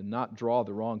understand and not draw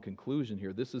the wrong conclusion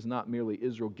here. This is not merely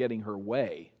Israel getting her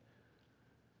way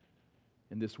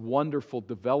and this wonderful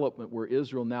development where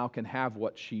Israel now can have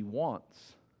what she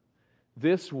wants.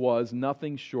 This was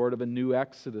nothing short of a new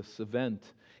Exodus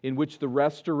event in which the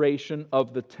restoration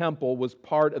of the temple was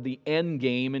part of the end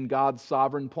game in God's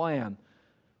sovereign plan.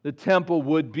 The temple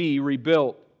would be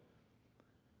rebuilt.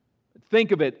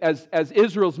 Think of it as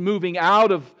Israel's moving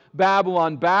out of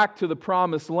Babylon back to the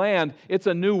promised land. It's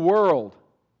a new world.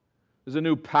 There's a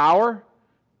new power,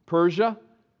 Persia.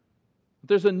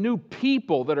 There's a new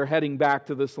people that are heading back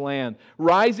to this land.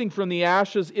 Rising from the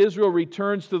ashes, Israel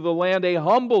returns to the land a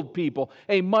humbled people,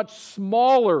 a much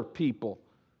smaller people,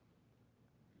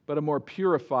 but a more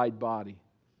purified body.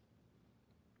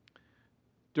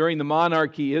 During the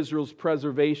monarchy, Israel's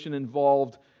preservation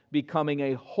involved becoming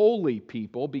a holy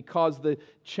people because the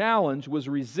challenge was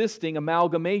resisting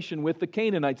amalgamation with the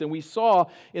Canaanites. And we saw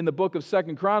in the book of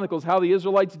 2 Chronicles how the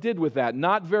Israelites did with that.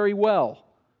 Not very well.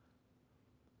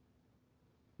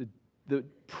 The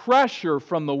pressure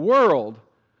from the world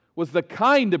was the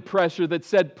kind of pressure that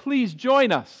said, "Please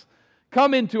join us.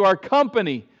 Come into our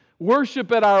company.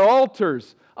 Worship at our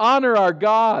altars. Honor our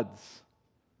gods."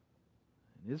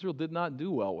 And Israel did not do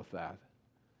well with that.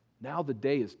 Now the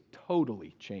day is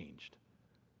totally changed.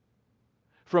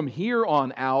 From here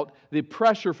on out, the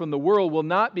pressure from the world will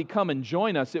not be "come and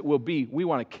join us." It will be, "We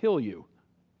want to kill you.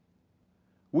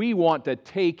 We want to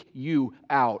take you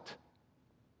out.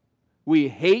 We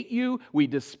hate you. We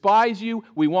despise you.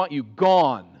 We want you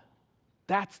gone."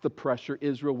 That's the pressure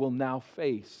Israel will now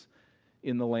face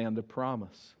in the land of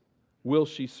promise. Will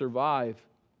she survive?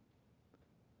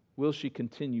 Will she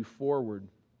continue forward?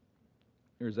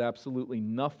 There's absolutely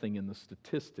nothing in the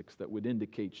statistics that would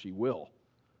indicate she will.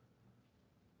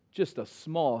 Just a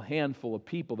small handful of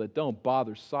people that don't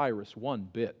bother Cyrus one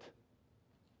bit.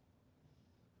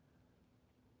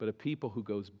 But a people who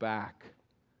goes back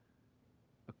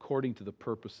according to the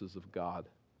purposes of God,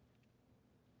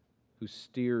 who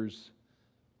steers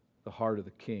the heart of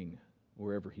the king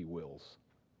wherever he wills.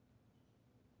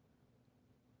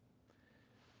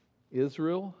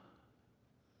 Israel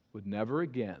would never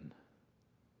again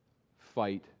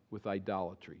fight with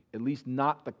idolatry, at least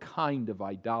not the kind of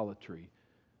idolatry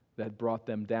that brought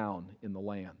them down in the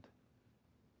land.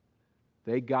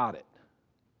 They got it.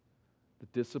 The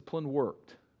discipline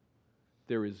worked.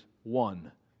 There is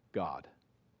one God.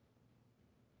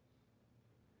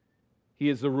 He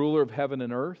is the ruler of heaven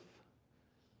and earth.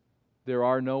 There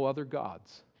are no other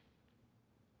gods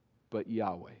but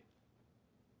Yahweh.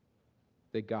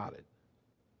 They got it.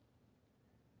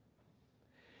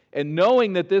 And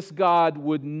knowing that this God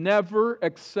would never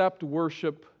accept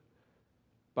worship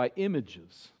by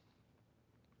images,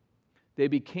 they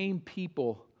became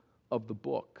people of the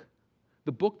book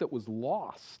that was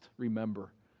lost,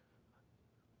 remember,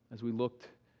 as we looked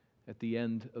at the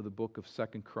end of the book of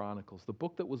 2 Chronicles, the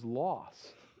book that was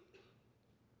lost,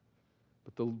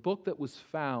 but the book that was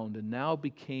found and now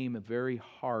became a very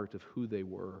heart of who they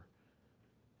were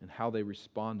and how they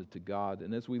responded to God.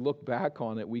 And as we look back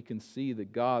on it, we can see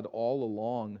that God all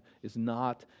along is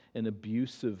not an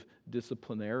abusive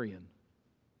disciplinarian.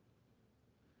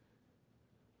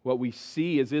 What we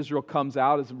see as Israel comes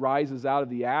out, as it rises out of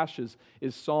the ashes,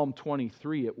 is Psalm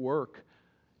 23 at work.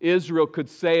 Israel could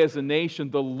say as a nation,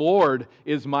 "The Lord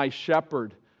is my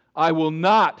shepherd. I will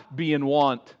not be in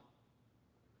want."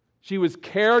 She was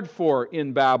cared for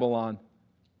in Babylon.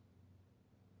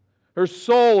 Her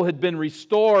soul had been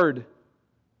restored.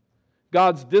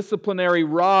 God's disciplinary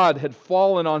rod had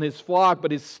fallen on His flock,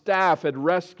 but His staff had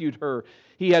rescued her.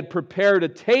 He had prepared a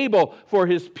table for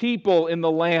His people in the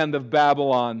land of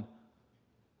Babylon.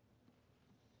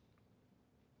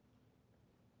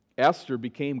 Esther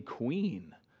became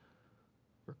queen,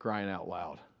 for crying out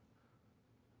loud.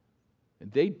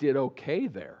 And they did okay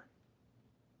there.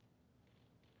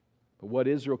 But what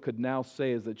Israel could now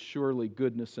say is that surely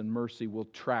goodness and mercy will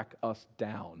track us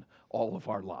down all of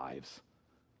our lives.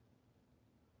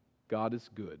 God is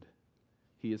good.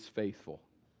 He is faithful.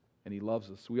 And He loves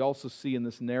us. We also see in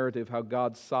this narrative how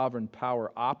God's sovereign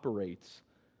power operates.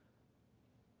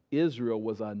 Israel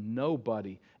was a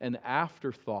nobody, an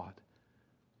afterthought,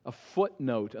 a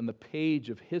footnote on the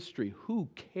page of history. Who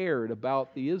cared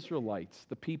about the Israelites,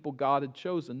 the people God had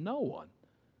chosen? No one.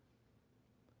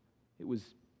 It was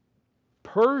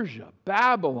Persia,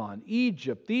 Babylon,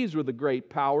 Egypt. These were the great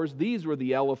powers. These were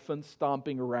the elephants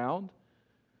stomping around.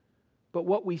 But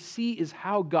what we see is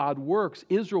how God works.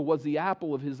 Israel was the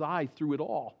apple of His eye through it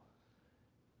all.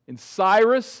 And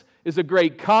Cyrus is a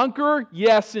great conqueror?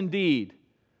 Yes, indeed.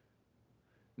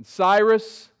 And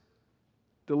Cyrus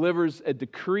delivers a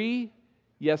decree?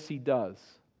 Yes, he does.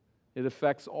 It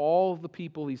affects all the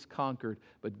people he's conquered.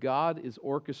 But God is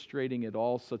orchestrating it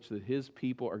all such that His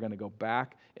people are going to go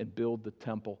back and build the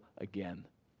temple again.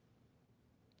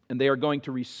 And they are going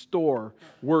to restore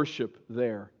worship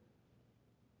there.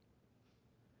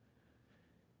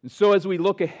 And so as we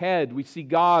look ahead, we see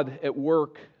God at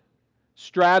work,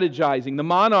 strategizing. The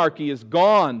monarchy is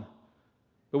gone.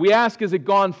 But we ask, is it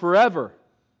gone forever?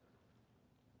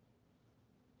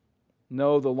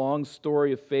 No, the long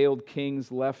story of failed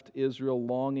kings left Israel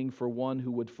longing for one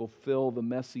who would fulfill the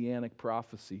messianic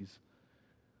prophecies.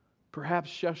 Perhaps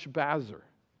Sheshbazzar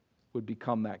would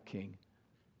become that king.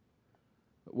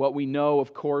 What we know,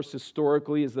 of course,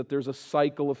 historically is that there's a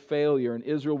cycle of failure, and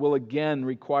Israel will again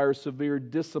require severe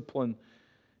discipline,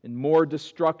 and more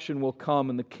destruction will come,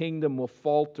 and the kingdom will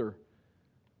falter.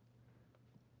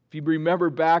 If you remember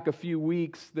back a few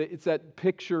weeks, it's that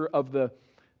picture of the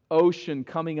ocean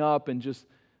coming up and just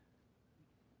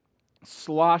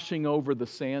sloshing over the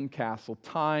sandcastle,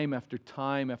 time after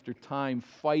time after time,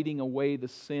 fighting away the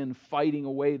sin, fighting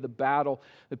away the battle,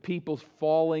 the people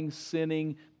falling,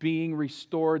 sinning, being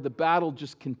restored. The battle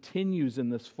just continues in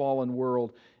this fallen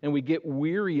world, and we get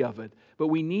weary of it. But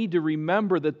we need to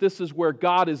remember that this is where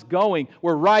God is going.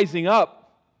 We're rising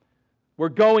up. We're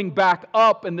going back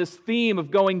up, and this theme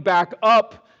of going back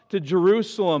up to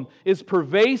Jerusalem is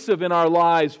pervasive in our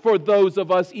lives for those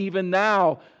of us even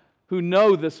now who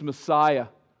know this Messiah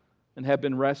and have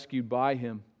been rescued by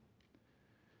Him.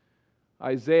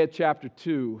 Isaiah chapter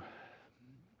 2.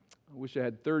 I wish I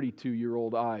had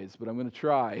 32-year-old eyes, but I'm going to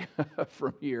try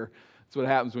from here. That's what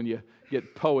happens when you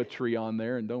get poetry on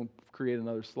there and don't create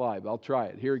another slide. But I'll try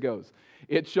it. Here it goes.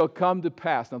 It shall come to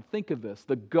pass. Now think of this.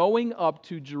 The going up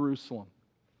to Jerusalem.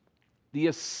 The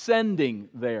ascending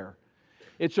there.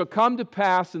 It shall come to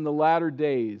pass in the latter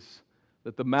days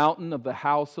that the mountain of the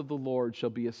house of the Lord shall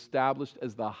be established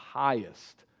as the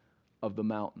highest of the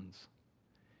mountains,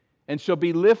 and shall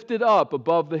be lifted up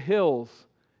above the hills,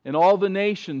 and all the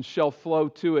nations shall flow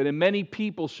to it, and many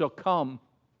people shall come.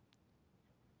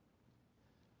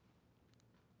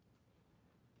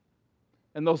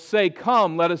 And they'll say,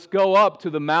 "Come, let us go up to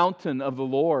the mountain of the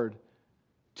Lord,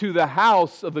 to the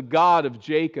house of the God of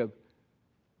Jacob,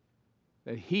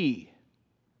 that He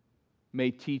may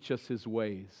teach us His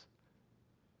ways,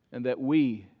 and that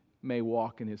we may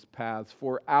walk in His paths.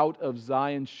 For out of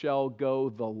Zion shall go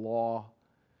the law,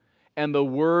 and the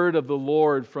word of the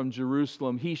Lord from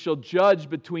Jerusalem. He shall judge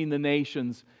between the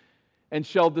nations, and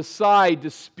shall decide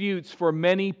disputes for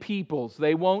many peoples."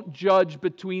 They won't judge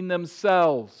between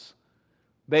themselves.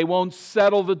 They won't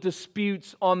settle the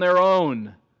disputes on their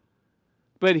own.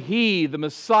 But He, the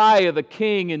Messiah, the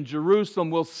King in Jerusalem,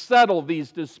 will settle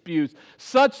these disputes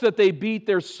such that they beat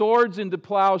their swords into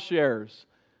plowshares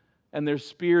and their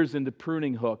spears into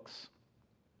pruning hooks.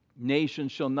 Nation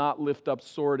shall not lift up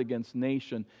sword against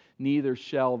nation, neither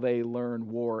shall they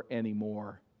learn war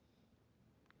anymore.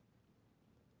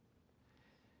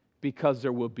 Because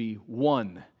there will be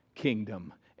one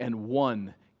kingdom and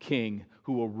one king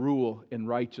who will rule in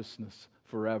righteousness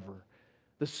forever.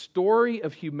 The story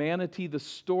of humanity, the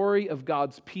story of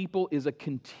God's people, is a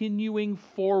continuing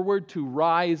forward to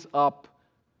rise up.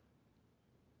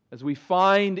 As we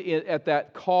find at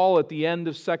that call at the end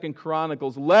of 2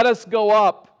 Chronicles, let us go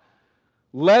up,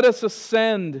 let us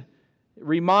ascend. It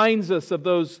reminds us of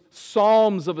those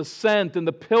psalms of ascent and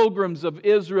the pilgrims of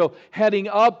Israel heading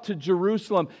up to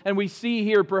Jerusalem. And we see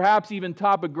here perhaps even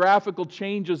topographical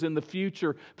changes in the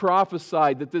future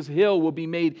prophesied, that this hill will be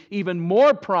made even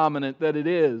more prominent than it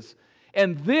is.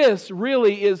 And this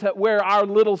really is where our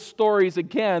little stories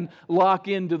again lock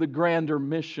into the grander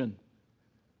mission.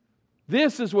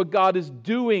 This is what God is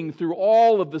doing through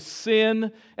all of the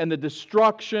sin and the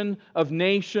destruction of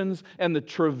nations and the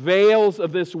travails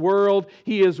of this world.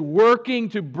 He is working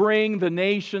to bring the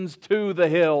nations to the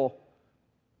hill,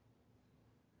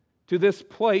 to this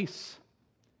place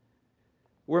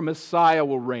where Messiah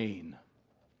will reign.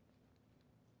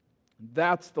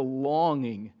 That's the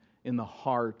longing in the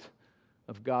heart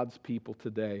of God's people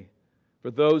today. For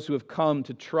those who have come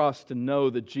to trust and know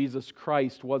that Jesus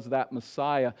Christ was that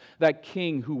Messiah, that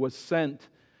King who was sent,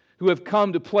 who have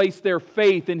come to place their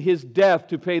faith in His death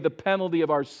to pay the penalty of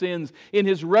our sins, in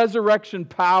His resurrection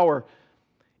power.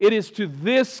 It is to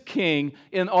this King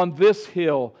on this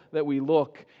hill that we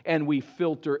look and we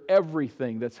filter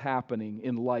everything that's happening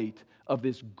in light of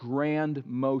this grand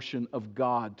motion of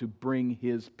God to bring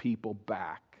His people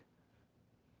back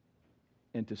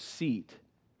and to seat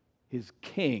His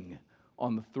King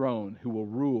on the throne, who will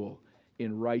rule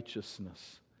in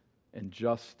righteousness and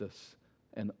justice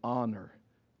and honor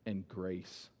and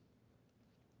grace.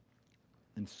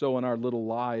 And so in our little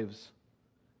lives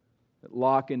that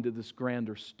lock into this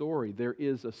grander story, there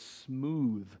is a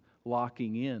smooth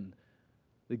locking in.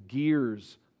 The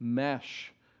gears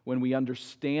mesh. When we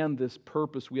understand this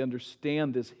purpose, we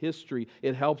understand this history,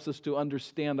 it helps us to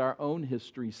understand our own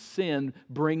history. Sin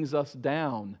brings us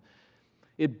down.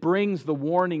 It brings the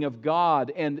warning of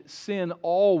God, and sin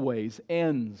always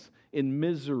ends in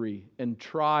misery and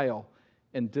trial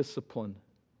and discipline.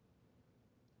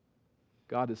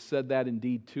 God has said that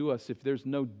indeed to us. If there's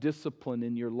no discipline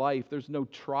in your life, there's no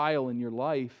trial in your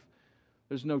life,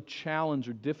 there's no challenge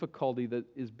or difficulty that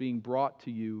is being brought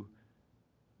to you,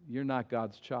 you're not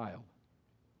God's child.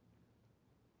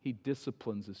 He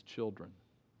disciplines His children.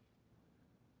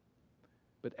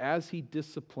 But as He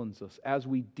disciplines us, as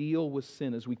we deal with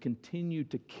sin, as we continue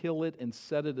to kill it and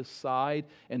set it aside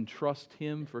and trust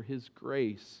Him for His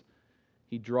grace,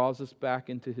 He draws us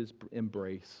back into His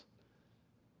embrace.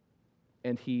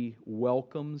 And He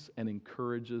welcomes and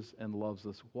encourages and loves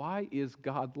us. Why is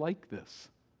God like this?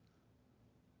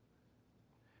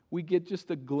 We get just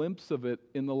a glimpse of it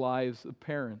in the lives of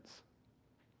parents.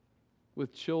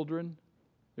 With children,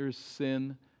 there's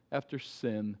sin after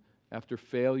sin, after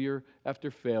failure, after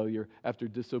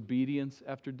disobedience,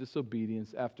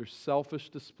 after selfish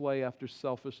display, after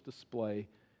selfish display.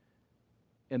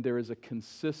 And there is a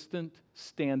consistent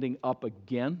standing up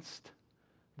against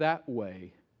that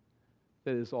way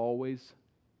that is always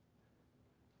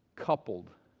coupled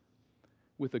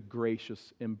with a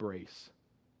gracious embrace.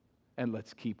 And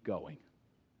let's keep going.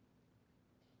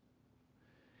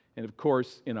 And of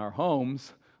course, in our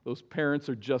homes, those parents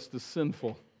are just as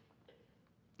sinful.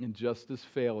 And just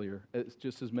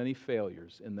as many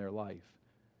failures in their life.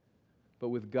 But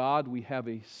with God, we have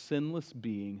a sinless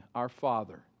being, our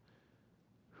Father,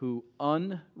 who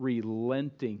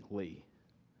unrelentingly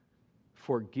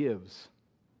forgives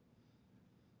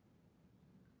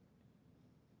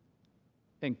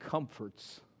and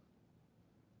comforts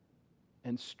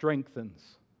and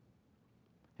strengthens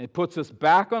and puts us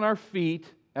back on our feet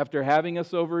after having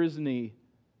us over His knee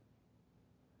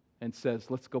and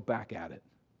says, let's go back at it.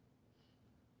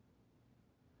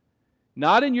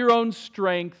 Not in your own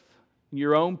strength, in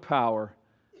your own power,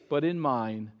 but in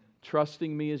mine,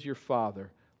 trusting me as your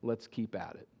Father, let's keep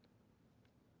at it.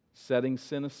 Setting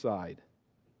sin aside,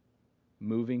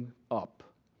 moving up,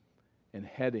 and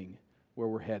heading where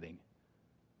we're heading.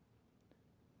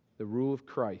 The rule of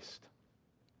Christ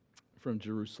from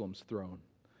Jerusalem's throne.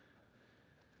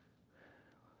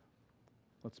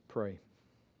 Let's pray.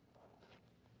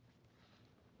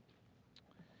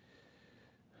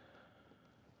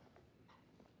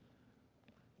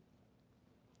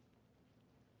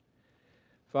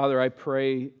 Father, I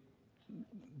pray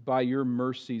by your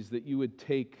mercies that you would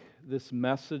take this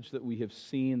message that we have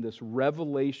seen, this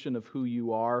revelation of who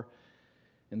you are,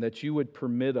 and that you would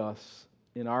permit us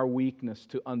in our weakness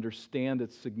to understand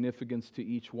its significance to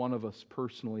each one of us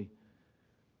personally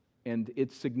and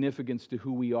its significance to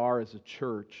who we are as a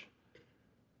church.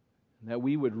 And that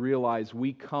we would realize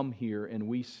we come here and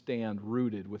we stand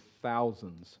rooted with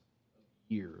thousands of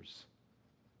years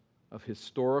of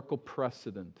historical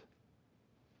precedent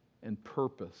and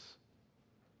purpose.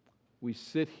 We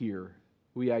sit here,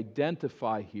 we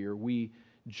identify here, we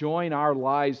join our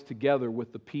lives together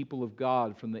with the people of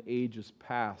God from the ages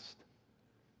past.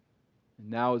 And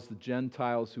now as the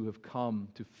Gentiles who have come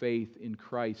to faith in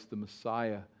Christ, the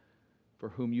Messiah, for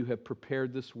whom you have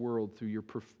prepared this world through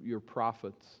your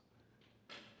prophets,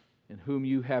 and whom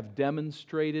you have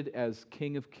demonstrated as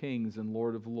King of kings and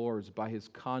Lord of lords by his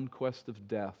conquest of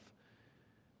death,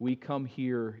 we come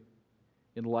here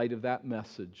in light of that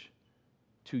message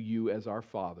to you as our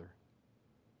Father.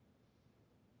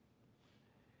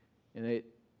 And it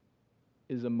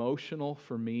is emotional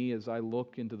for me as I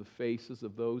look into the faces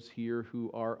of those here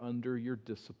who are under your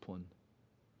discipline.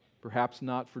 Perhaps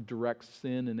not for direct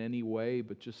sin in any way,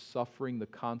 but just suffering the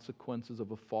consequences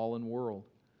of a fallen world.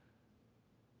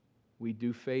 We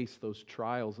do face those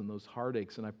trials and those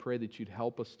heartaches, and I pray that you'd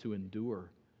help us to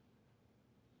endure.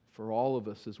 For all of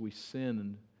us as we sin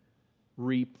and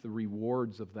reap the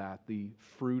rewards of that, the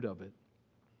fruit of it.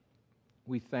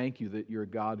 We thank you that you're a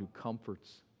God who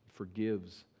comforts,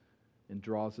 forgives, and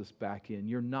draws us back in.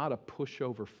 You're not a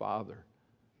pushover father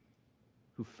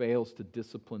who fails to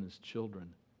discipline his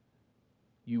children.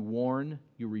 You warn,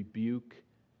 you rebuke,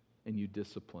 and you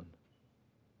discipline.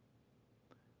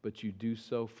 But you do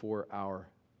so for our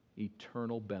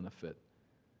eternal benefit.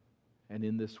 And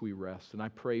in this we rest. And I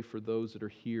pray for those that are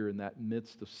here in that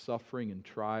midst of suffering and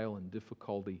trial and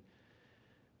difficulty,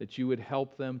 that you would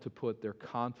help them to put their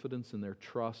confidence and their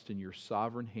trust in your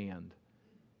sovereign hand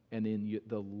and in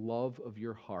the love of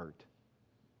your heart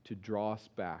to draw us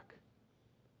back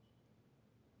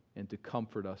and to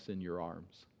comfort us in your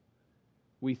arms.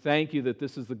 We thank you that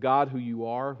this is the God who you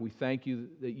are. We thank you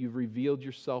that you've revealed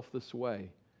yourself this way.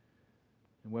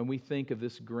 And when we think of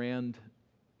this grand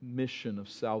mission of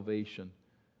salvation,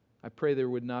 I pray there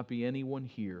would not be anyone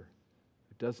here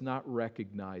who does not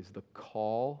recognize the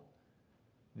call,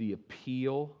 the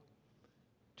appeal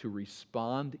to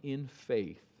respond in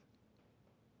faith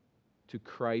to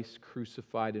Christ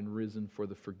crucified and risen for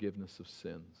the forgiveness of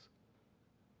sins.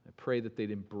 I pray that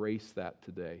they'd embrace that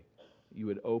today. You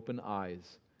would open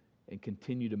eyes and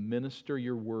continue to minister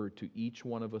your word to each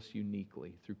one of us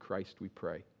uniquely. Through Christ we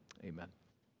pray. Amen.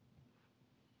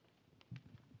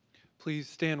 Please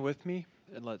stand with me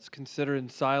and let's consider in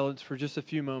silence for just a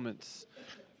few moments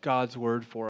God's word for us.